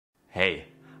Hey,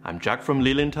 I'm Jack from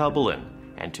Lilienthal, Berlin,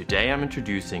 and today I'm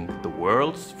introducing the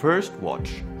world's first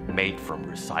watch made from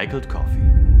recycled coffee.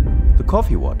 The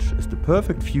coffee watch is the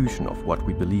perfect fusion of what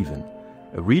we believe in.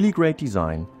 A really great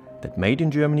design that made in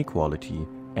Germany quality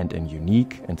and in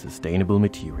unique and sustainable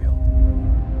material.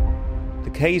 The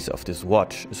case of this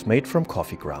watch is made from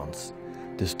coffee grounds.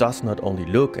 This does not only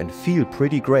look and feel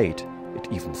pretty great, it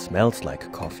even smells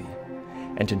like coffee.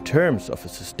 And in terms of a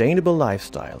sustainable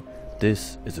lifestyle,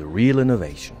 this is a real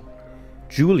innovation.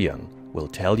 Julian will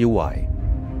tell you why.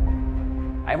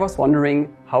 I was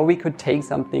wondering how we could take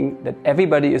something that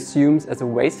everybody assumes as a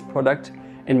waste product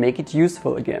and make it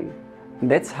useful again.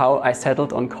 And that's how I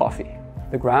settled on coffee.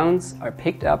 The grounds are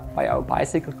picked up by our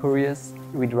bicycle couriers.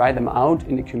 We dry them out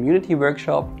in a community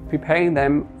workshop, preparing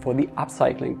them for the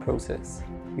upcycling process.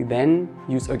 We then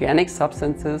use organic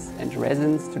substances and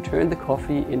resins to turn the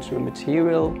coffee into a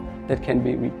material that can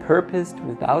be repurposed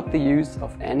without the use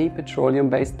of any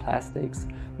petroleum-based plastics,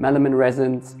 melamine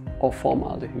resins or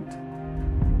formaldehyde.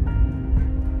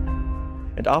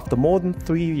 And after more than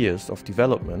 3 years of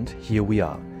development, here we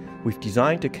are. We've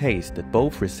designed a case that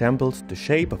both resembles the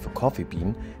shape of a coffee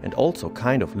bean and also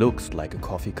kind of looks like a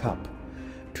coffee cup.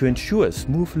 To ensure a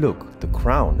smooth look, the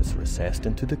crown is recessed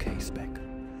into the case back.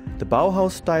 The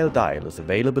Bauhaus-style dial is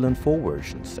available in 4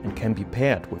 versions and can be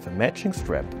paired with a matching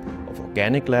strap of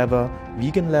organic leather,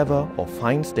 vegan leather or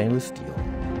fine stainless steel.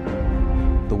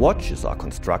 The watches are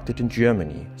constructed in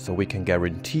Germany, so we can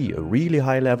guarantee a really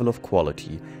high level of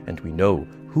quality and we know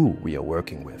who we are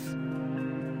working with.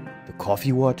 The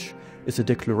coffee watch is a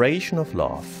declaration of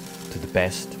love to the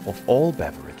best of all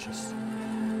beverages.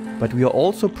 But we are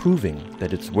also proving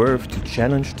that it's worth to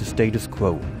challenge the status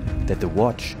quo, that the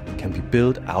watch can be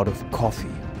built out of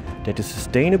coffee, that a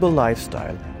sustainable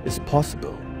lifestyle is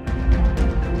possible.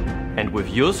 And with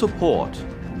your support,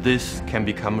 this can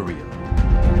become real.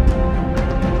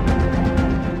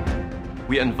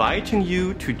 We are inviting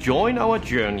you to join our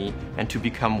journey and to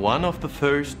become one of the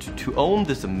first to own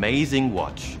this amazing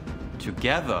watch.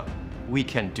 Together, we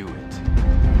can do it.